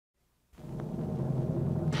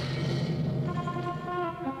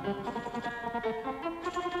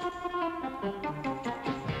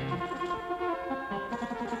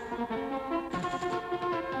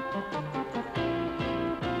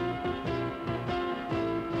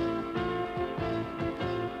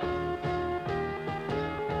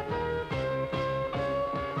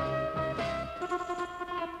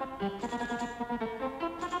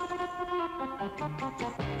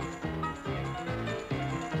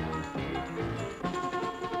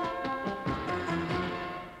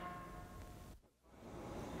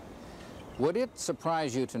Would it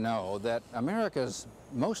surprise you to know that America's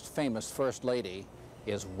most famous First Lady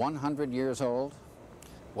is 100 years old?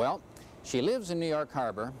 Well, she lives in New York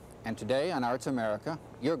Harbor, and today on Arts America,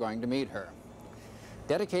 you're going to meet her.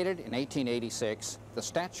 Dedicated in 1886, the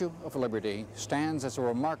Statue of Liberty stands as a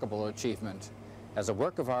remarkable achievement, as a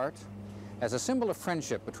work of art, as a symbol of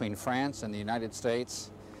friendship between France and the United States,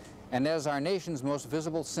 and as our nation's most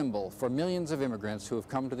visible symbol for millions of immigrants who have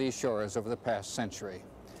come to these shores over the past century.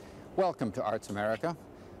 Welcome to Arts America.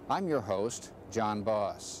 I'm your host, John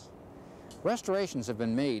Boss. Restorations have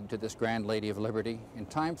been made to this Grand Lady of Liberty in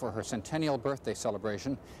time for her centennial birthday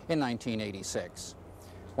celebration in 1986.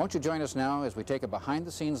 Won't you join us now as we take a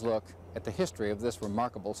behind-the-scenes look at the history of this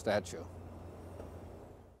remarkable statue?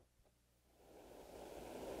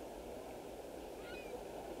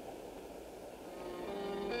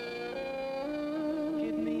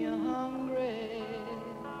 Give me a hungry,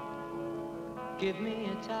 give me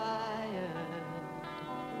a tired,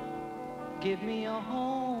 give me a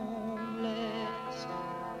homeless,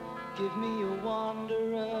 give me a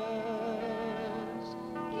wanderer.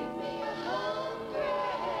 Give me a hungry,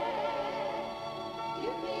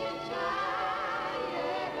 give me a tired,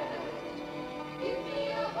 give me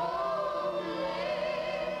a homeless,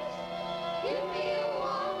 give me a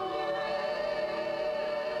wanderer.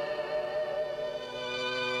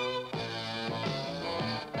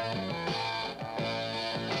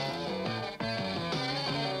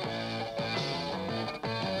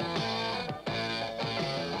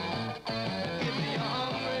 Give me a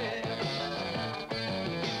hungry,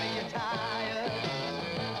 give me a tired,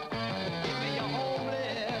 give me a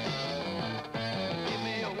homeless, give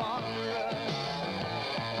me a wanderer.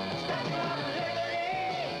 Statue of Liberty,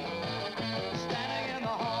 standing in the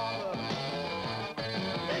harbor.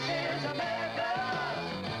 This is America,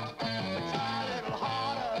 but try a little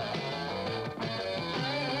harder.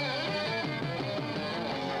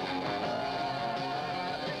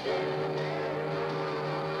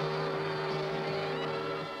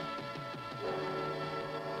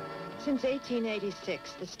 Since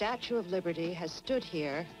 1886, the Statue of Liberty has stood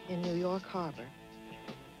here in New York Harbor.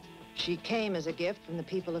 She came as a gift from the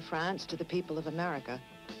people of France to the people of America.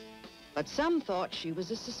 But some thought she was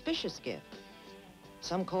a suspicious gift.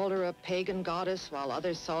 Some called her a pagan goddess, while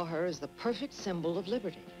others saw her as the perfect symbol of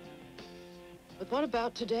liberty. But what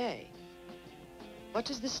about today? What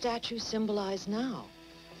does the statue symbolize now?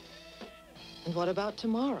 And what about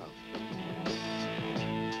tomorrow?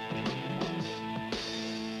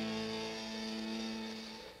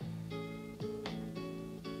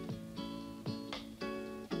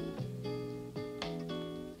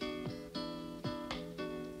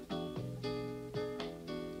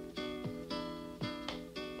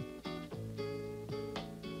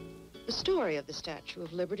 The story of the Statue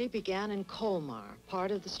of Liberty began in Colmar,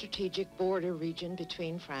 part of the strategic border region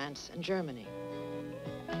between France and Germany.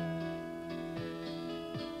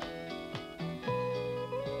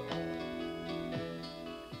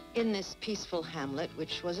 In this peaceful hamlet,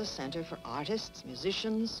 which was a center for artists,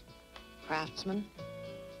 musicians, craftsmen,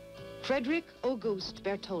 Frederick Auguste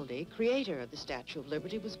Bartholdi, creator of the Statue of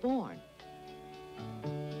Liberty, was born.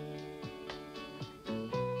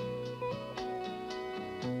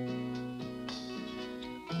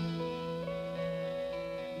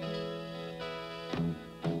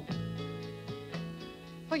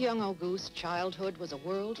 For young Auguste, childhood was a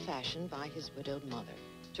world fashioned by his widowed mother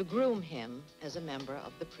to groom him as a member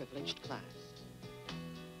of the privileged class.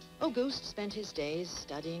 Auguste spent his days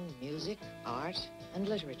studying music, art, and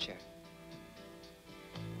literature.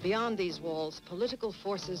 Beyond these walls, political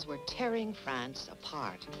forces were tearing France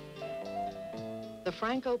apart. The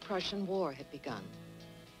Franco-Prussian War had begun.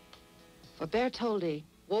 For Bartholdi,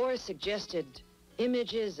 war suggested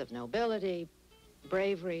images of nobility,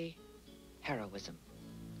 bravery, heroism.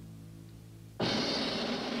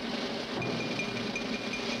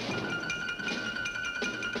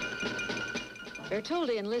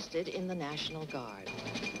 Bartholdi enlisted in the National Guard.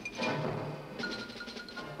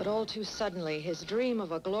 But all too suddenly, his dream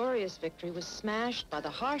of a glorious victory was smashed by the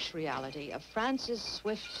harsh reality of France's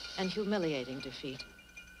swift and humiliating defeat.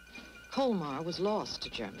 Colmar was lost to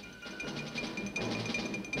Germany.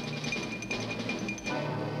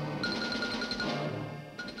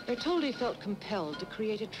 Bartholdi felt compelled to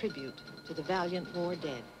create a tribute to the valiant war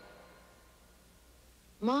dead.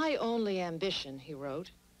 "My only ambition," he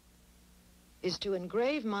wrote, "is to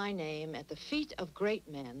engrave my name at the feet of great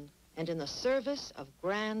men and in the service of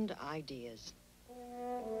grand ideas."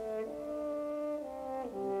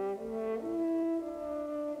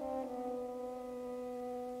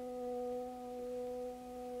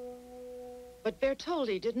 But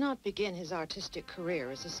Bartholdi did not begin his artistic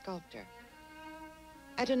career as a sculptor.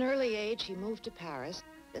 At an early age, he moved to Paris,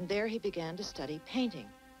 and there he began to study painting.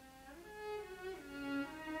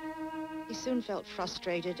 He soon felt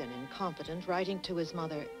frustrated and incompetent, writing to his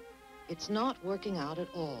mother, "It's not working out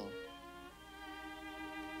at all."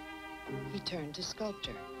 He turned to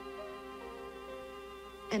sculpture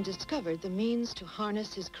and discovered the means to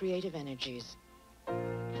harness his creative energies.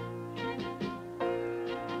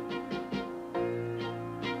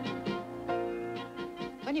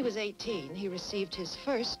 When he was 18, he received his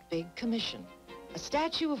first big commission, a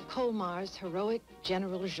statue of Colmar's heroic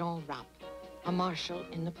General Jean Rapp, a marshal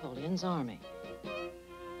in Napoleon's army.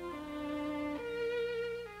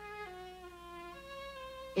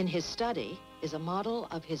 In his study is a model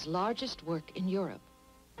of his largest work in Europe,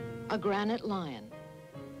 a granite lion,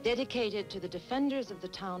 dedicated to the defenders of the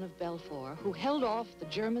town of Belfort, who held off the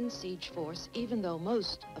German siege force even though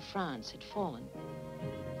most of France had fallen.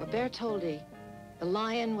 For Bartholdi, the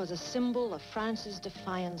lion was a symbol of France's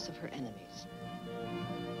defiance of her enemies.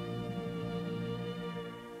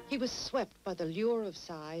 He was swept by the lure of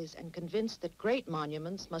size and convinced that great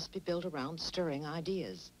monuments must be built around stirring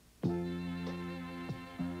ideas.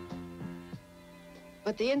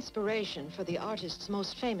 But the inspiration for the artist's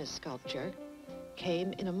most famous sculpture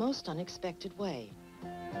came in a most unexpected way.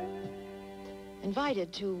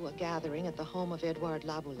 Invited to a gathering at the home of Edouard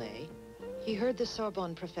Laboulaye, he heard the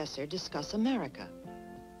Sorbonne professor discuss America.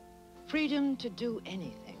 Freedom to do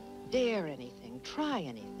anything, dare anything, try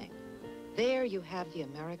anything. There you have the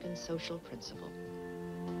American social principle.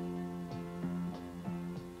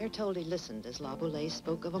 Bartholdi listened as Laboulaye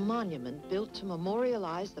spoke of a monument built to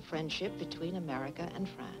memorialize the friendship between America and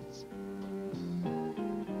France.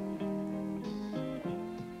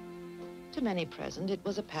 To many present, it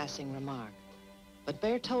was a passing remark, but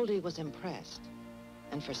Bartholdi was impressed,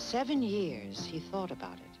 and for 7 years he thought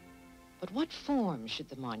about it. But what form should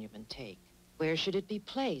the monument take? Where should it be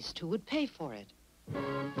placed? Who would pay for it?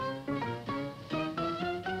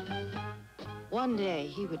 One day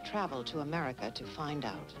he would travel to America to find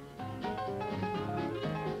out.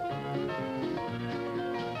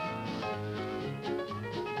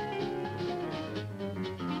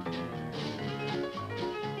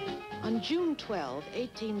 On June 12,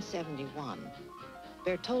 1871,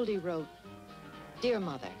 Bartholdi wrote, "Dear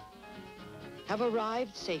Mother, have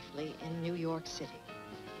arrived safely in New York City.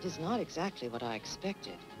 It is not exactly what I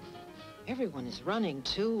expected. Everyone is running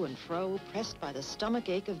to and fro, pressed by the stomach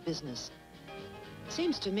ache of business. It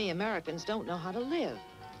seems to me Americans don't know how to live.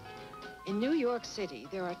 In New York City,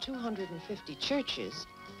 there are 250 churches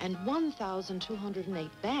and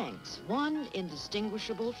 1,208 banks, one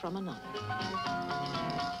indistinguishable from another."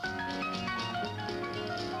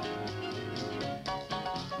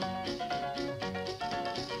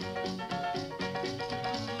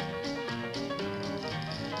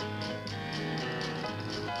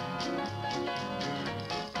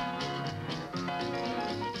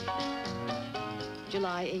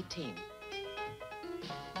 July 18.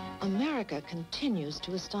 America continues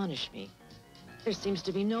to astonish me. There seems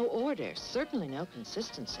to be no order, certainly no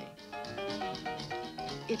consistency.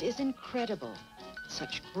 It is incredible,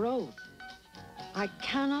 such growth. I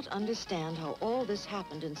cannot understand how all this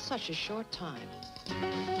happened in such a short time.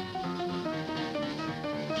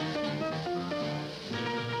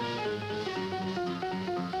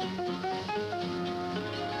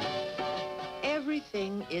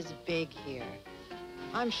 Everything is big here.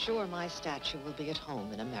 I'm sure my statue will be at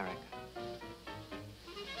home in America.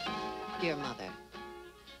 Dear Mother,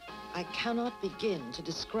 I cannot begin to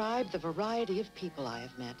describe the variety of people I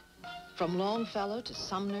have met, from Longfellow to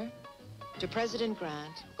Sumner, to President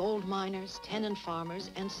Grant, gold miners, tenant farmers,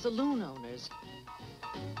 and saloon owners.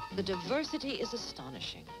 The diversity is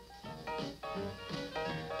astonishing.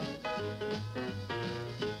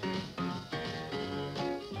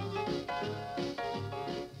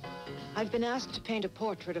 I've been asked to paint a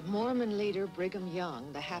portrait of Mormon leader Brigham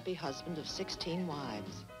Young, the happy husband of 16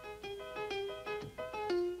 wives.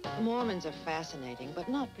 The Mormons are fascinating, but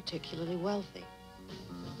not particularly wealthy.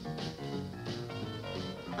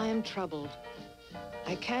 I am troubled.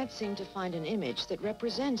 I can't seem to find an image that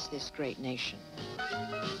represents this great nation.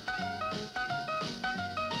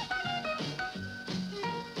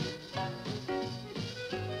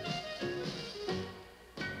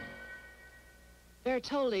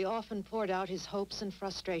 Bartholdi often poured out his hopes and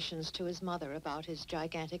frustrations to his mother about his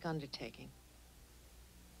gigantic undertaking.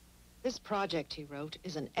 This project, he wrote,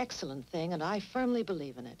 is an excellent thing, and I firmly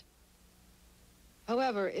believe in it.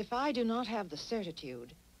 However, if I do not have the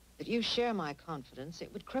certitude that you share my confidence,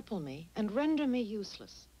 it would cripple me and render me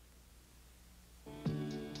useless.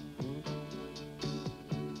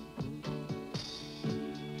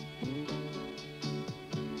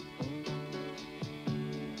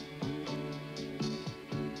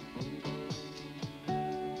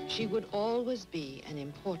 she would always be an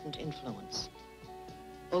important influence.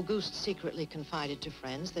 Auguste secretly confided to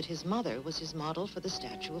friends that his mother was his model for the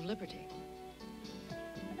Statue of Liberty.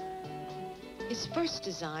 His first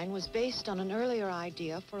design was based on an earlier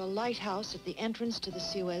idea for a lighthouse at the entrance to the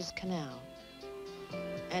Suez Canal,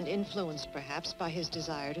 and influenced perhaps by his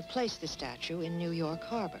desire to place the statue in New York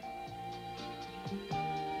Harbor.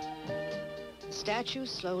 The statue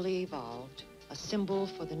slowly evolved, a symbol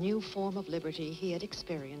for the new form of liberty he had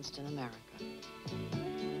experienced in America.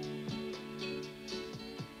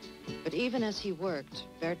 But even as he worked,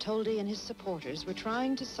 Bartholdi and his supporters were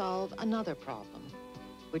trying to solve another problem,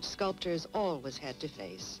 which sculptors always had to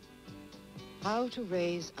face: how to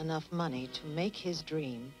raise enough money to make his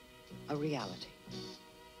dream a reality.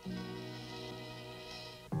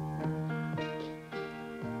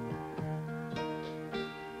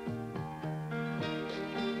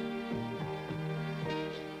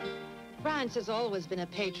 France has always been a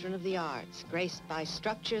patron of the arts, graced by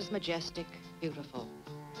structures majestic, beautiful.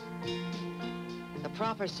 The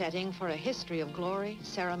proper setting for a history of glory,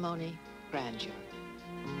 ceremony, grandeur.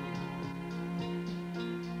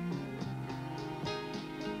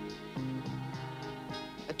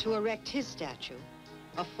 But to erect his statue,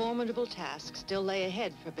 a formidable task still lay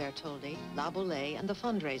ahead for Bartholdi, Laboulaye, and the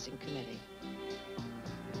fundraising committee.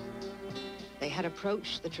 They had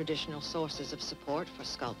approached the traditional sources of support for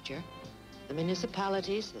sculpture: the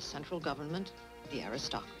municipalities, the central government, the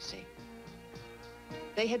aristocracy.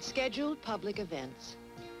 They had scheduled public events.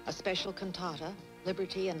 A special cantata,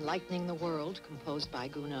 Liberty Enlightening the World, composed by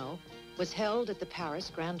Gounod, was held at the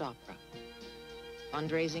Paris Grand Opera.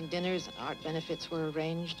 Fundraising dinners and art benefits were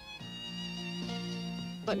arranged.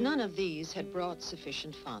 But none of these had brought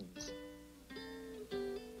sufficient funds.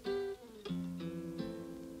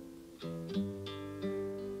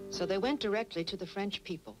 So they went directly to the French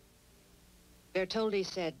people. Bartholdi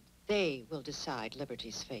said they will decide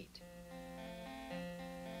liberty's fate.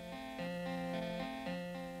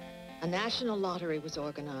 A national lottery was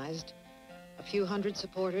organized. A few hundred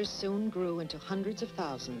supporters soon grew into hundreds of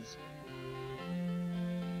thousands.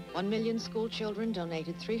 1 million school children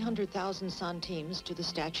donated 300,000 centimes to the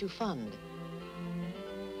statue fund.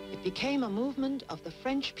 It became a movement of the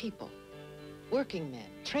French people. Working men,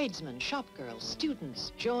 tradesmen, shopgirls,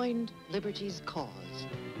 students joined liberty's cause.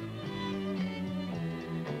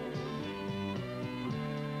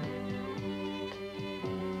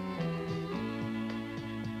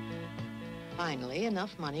 Finally,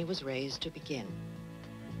 enough money was raised to begin.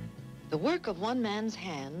 The work of one man's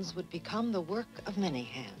hands would become the work of many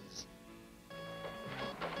hands.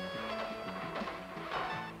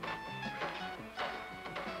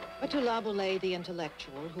 But to Laboulaye, the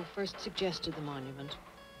intellectual who first suggested the monument,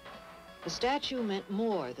 the statue meant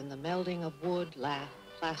more than the melding of wood, lath,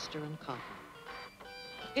 plaster, and copper.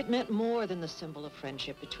 It meant more than the symbol of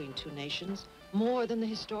friendship between two nations, more than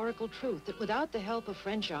the historical truth that without the help of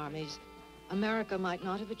French armies, America might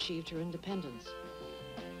not have achieved her independence.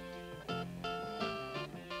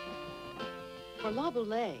 For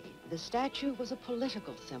Laboulaye, the statue was a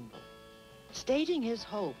political symbol, stating his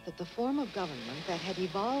hope that the form of government that had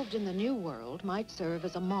evolved in the New World might serve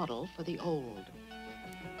as a model for the old.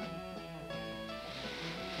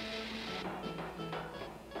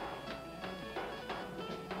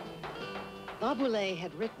 Laboulaye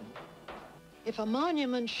had written, "If a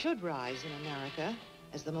monument should rise in America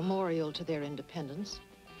as the memorial to their independence,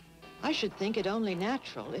 I should think it only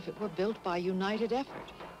natural if it were built by united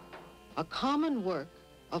effort, a common work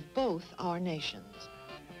of both our nations."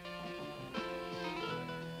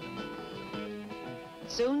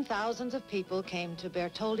 Soon thousands of people came to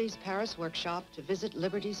Bartholdi's Paris workshop to visit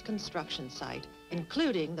Liberty's construction site,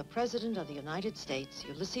 including the President of the United States,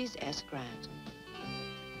 Ulysses S. Grant.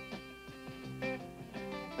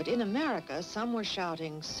 But in America, some were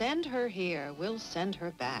shouting, "Send her here, we'll send her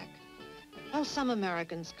back." While some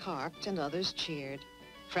Americans carped and others cheered,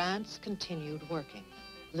 France continued working.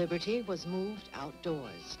 Liberty was moved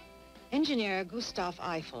outdoors. Engineer Gustave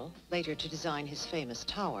Eiffel, later to design his famous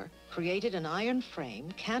tower, created an iron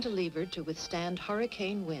frame cantilevered to withstand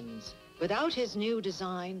hurricane winds. Without his new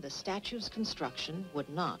design, the statue's construction would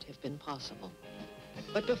not have been possible.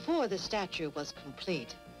 But before the statue was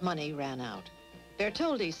complete, money ran out.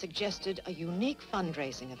 Bartholdi suggested a unique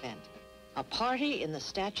fundraising event, a party in the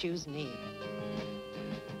statue's need.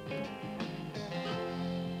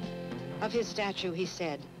 Of his statue, he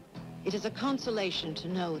said, "It is a consolation to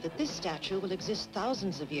know that this statue will exist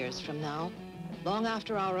thousands of years from now, long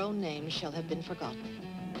after our own names shall have been forgotten."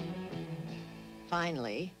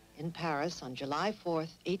 Finally, in Paris on July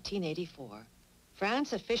 4th, 1884,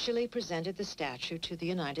 France officially presented the statue to the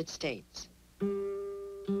United States.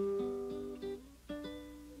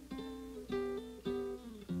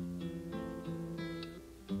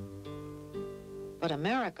 But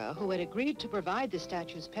America, who had agreed to provide the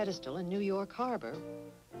statue's pedestal in New York Harbor,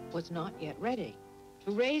 was not yet ready.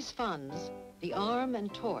 To raise funds, the arm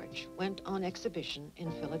and torch went on exhibition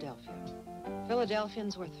in Philadelphia.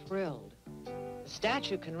 Philadelphians were thrilled. The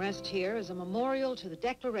statue can rest here as a memorial to the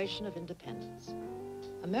Declaration of Independence.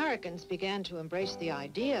 Americans began to embrace the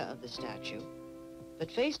idea of the statue,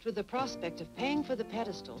 but faced with the prospect of paying for the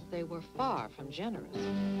pedestal, they were far from generous.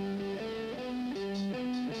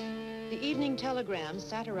 The Evening Telegram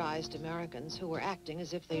satirized Americans who were acting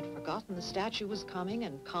as if they'd forgotten the statue was coming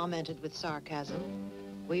and commented with sarcasm,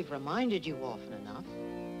 "We've reminded you often enough."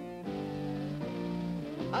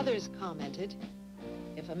 Others commented,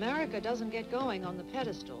 "If America doesn't get going on the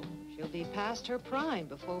pedestal, she'll be past her prime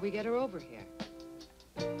before we get her over here."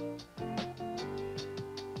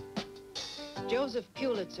 Joseph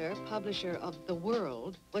Pulitzer, publisher of The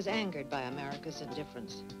World, was angered by America's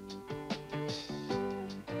indifference.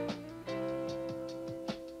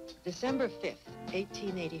 December 5th,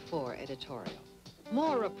 1884 editorial.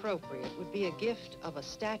 More appropriate would be a gift of a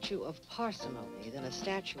statue of parsimony than a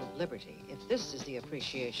statue of liberty, if this is the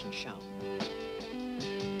appreciation shown.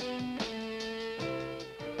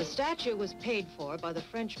 The statue was paid for by the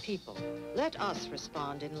French people. Let us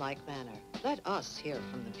respond in like manner. Let us hear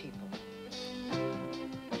from the people.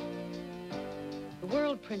 The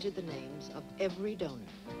World printed the names of every donor.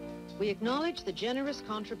 We acknowledge the generous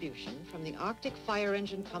contribution from the Arctic Fire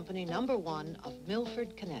Engine Company #1 of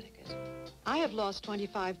Milford, Connecticut. I have lost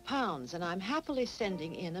 25 pounds, and I'm happily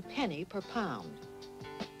sending in a penny per pound.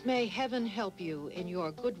 May heaven help you in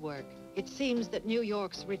your good work. It seems that New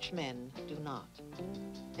York's rich men do not.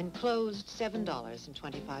 Enclosed,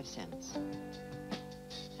 $7.25.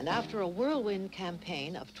 And after a whirlwind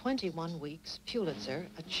campaign of 21 weeks, Pulitzer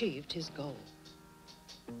achieved his goal.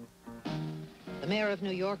 The mayor of New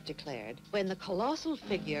York declared, "When the colossal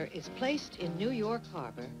figure is placed in New York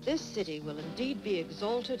Harbor, this city will indeed be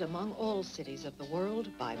exalted among all cities of the world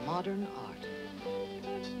by modern art."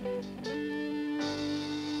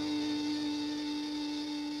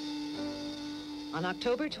 On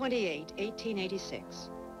October 28, 1886,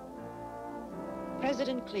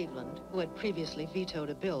 President Cleveland, who had previously vetoed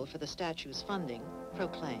a bill for the statue's funding,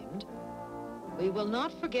 proclaimed, "We will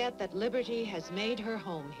not forget that liberty has made her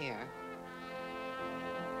home here,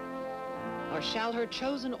 or shall her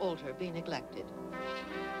chosen altar be neglected."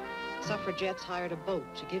 Suffragettes hired a boat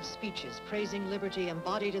to give speeches praising liberty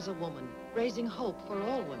embodied as a woman, raising hope for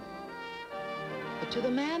all women. But to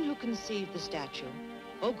the man who conceived the statue,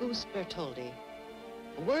 Auguste Bartholdi,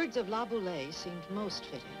 the words of La Boulaye seemed most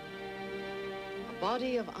fitting. A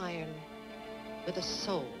body of iron with a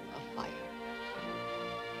soul of fire.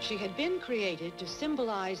 She had been created to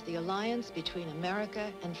symbolize the alliance between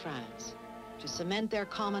America and France, to cement their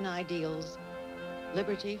common ideals,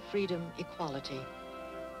 liberty, freedom, equality,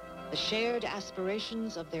 the shared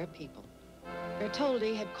aspirations of their people.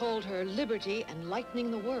 Bartholdi had called her liberty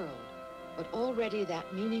enlightening the world, but already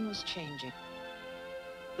that meaning was changing.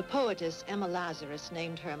 The poetess Emma Lazarus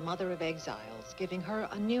named her Mother of Exiles, giving her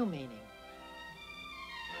a new meaning.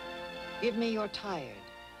 Give me your tired,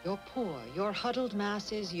 your poor, your huddled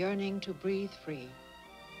masses yearning to breathe free,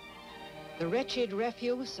 the wretched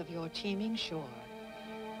refuse of your teeming shore.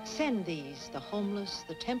 Send these, the homeless,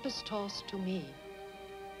 the tempest-tossed, to me.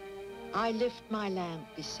 I lift my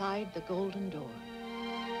lamp beside the golden door.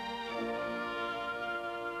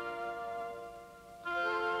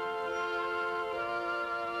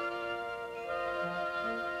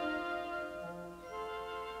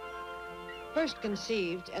 First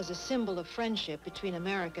conceived as a symbol of friendship between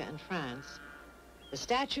America and France, the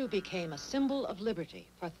statue became a symbol of liberty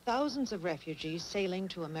for thousands of refugees sailing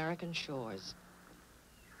to American shores.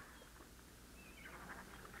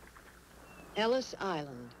 Ellis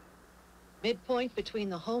Island, midpoint between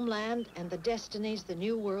the homeland and the destinies the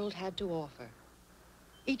New World had to offer.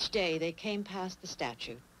 Each day they came past the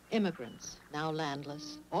statue, immigrants, now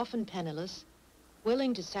landless, often penniless,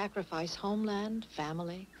 willing to sacrifice homeland,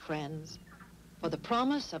 family, friends, for the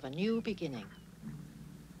promise of a new beginning.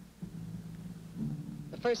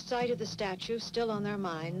 The first sight of the statue still on their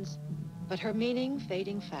minds, but her meaning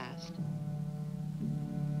fading fast.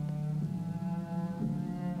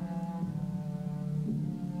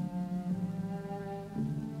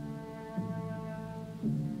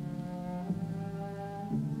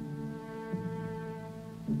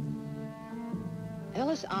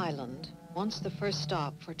 Ellis Island, once the first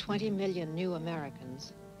stop for 20 million new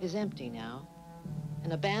Americans, is empty now,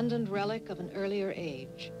 an abandoned relic of an earlier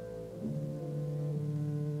age.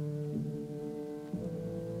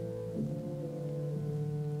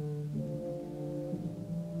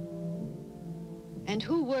 And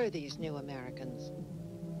who were these new Americans?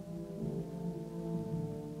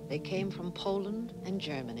 They came from Poland and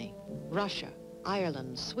Germany, Russia,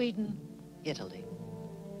 Ireland, Sweden, Italy.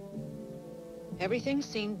 Everything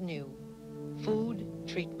seemed new. Food,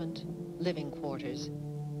 treatment, living quarters.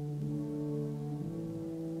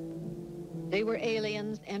 They were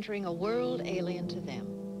aliens entering a world alien to them.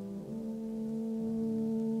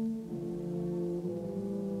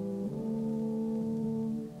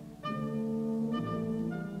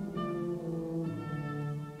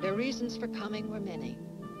 Their reasons for coming were many: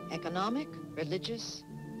 economic, religious,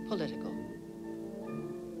 political.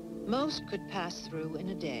 Most could pass through in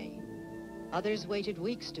a day. Others waited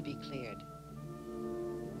weeks to be cleared.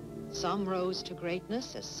 Some rose to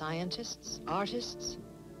greatness as scientists, artists,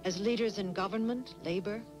 as leaders in government,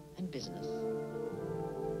 labor, and business.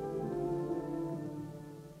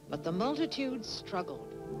 But the multitudes struggled.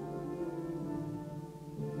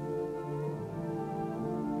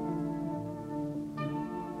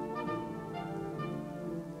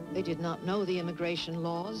 They did not know the immigration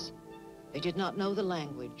laws. They did not know the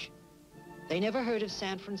language. They never heard of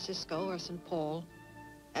San Francisco or St. Paul,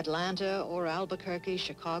 Atlanta or Albuquerque,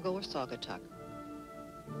 Chicago or Saugatuck.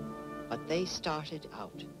 But they started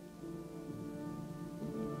out.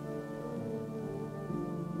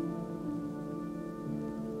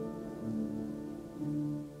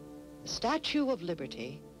 The Statue of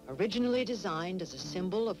Liberty, originally designed as a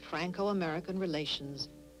symbol of Franco-American relations,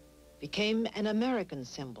 became an American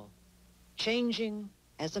symbol, changing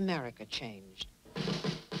as America changed.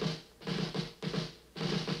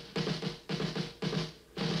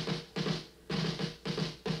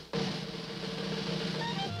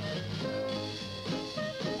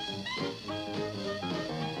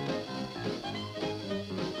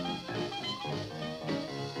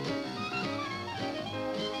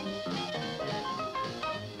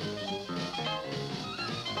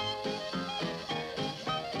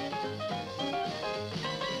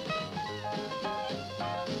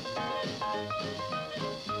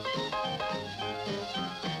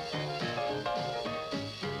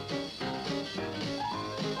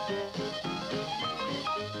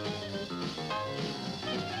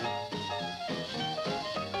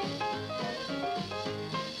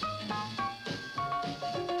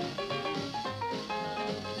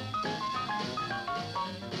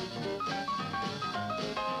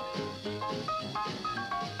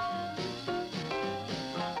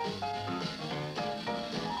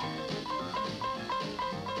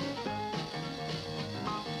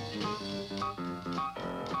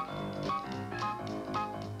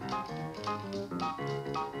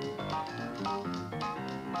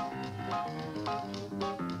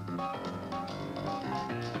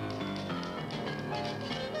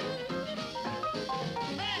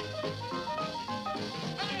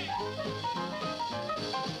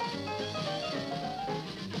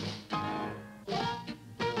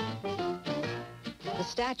 The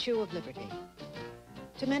Statue of Liberty.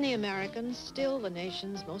 To many Americans, still the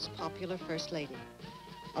nation's most popular First Lady,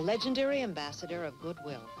 a legendary ambassador of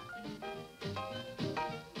goodwill.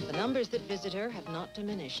 The numbers that visit her have not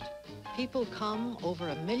diminished. People come over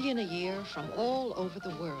 1 million a year from all over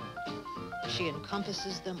the world. She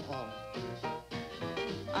encompasses them all.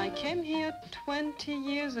 I came here 20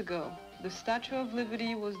 years ago. The Statue of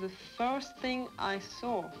Liberty was the first thing I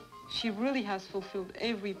saw. She really has fulfilled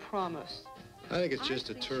every promise. I think it's just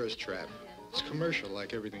a tourist trap. It's commercial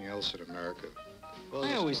like everything else in America. Well,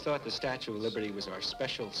 I always thought the Statue of Liberty was our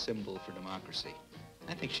special symbol for democracy.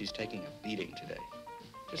 I think she's taking a beating today.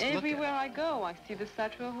 Just Everywhere I go, I see the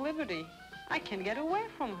Statue of Liberty. I can't get away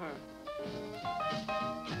from her.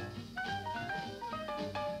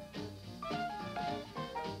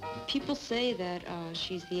 People say that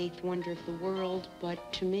she's the eighth wonder of the world,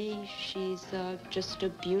 but to me, she's just a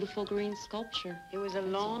beautiful green sculpture. It was a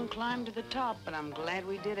long climb to the top, but I'm glad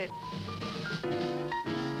we did it.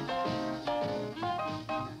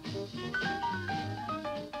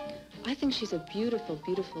 I think she's a beautiful,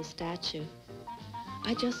 beautiful statue.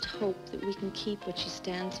 I just hope that we can keep what she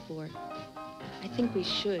stands for. I think we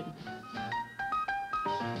should.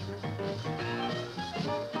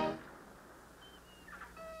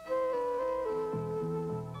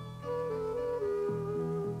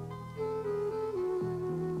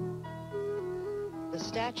 The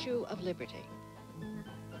Statue of Liberty.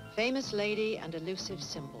 Famous lady and elusive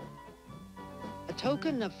symbol. A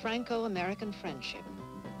token of Franco-American friendship.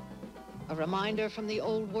 A reminder from the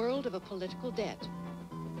old world of a political debt.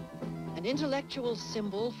 An intellectual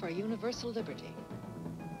symbol for universal liberty.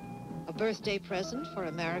 A birthday present for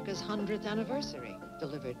America's 100th anniversary,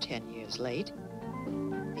 delivered 10 years late.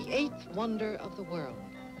 The eighth wonder of the world.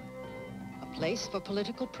 A place for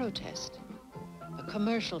political protest, a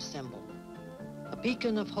commercial symbol, a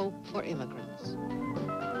beacon of hope for immigrants.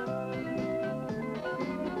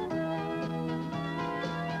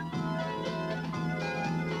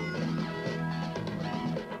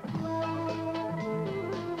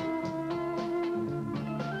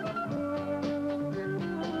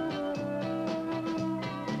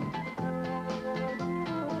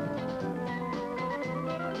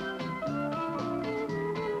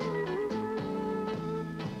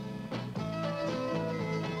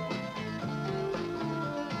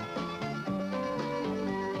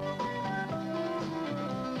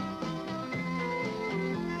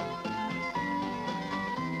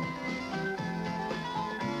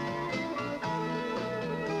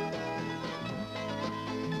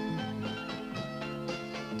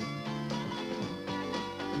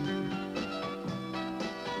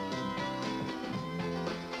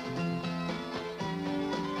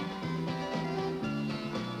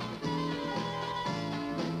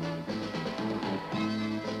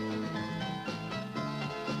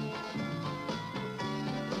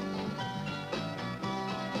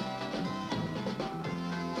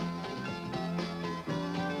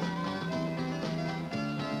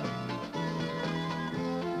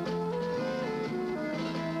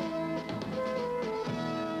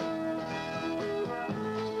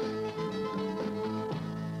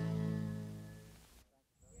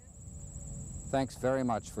 Thanks very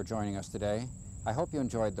much for joining us today. I hope you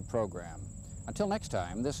enjoyed the program. Until next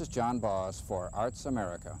time, this is John Boss for Arts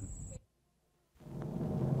America.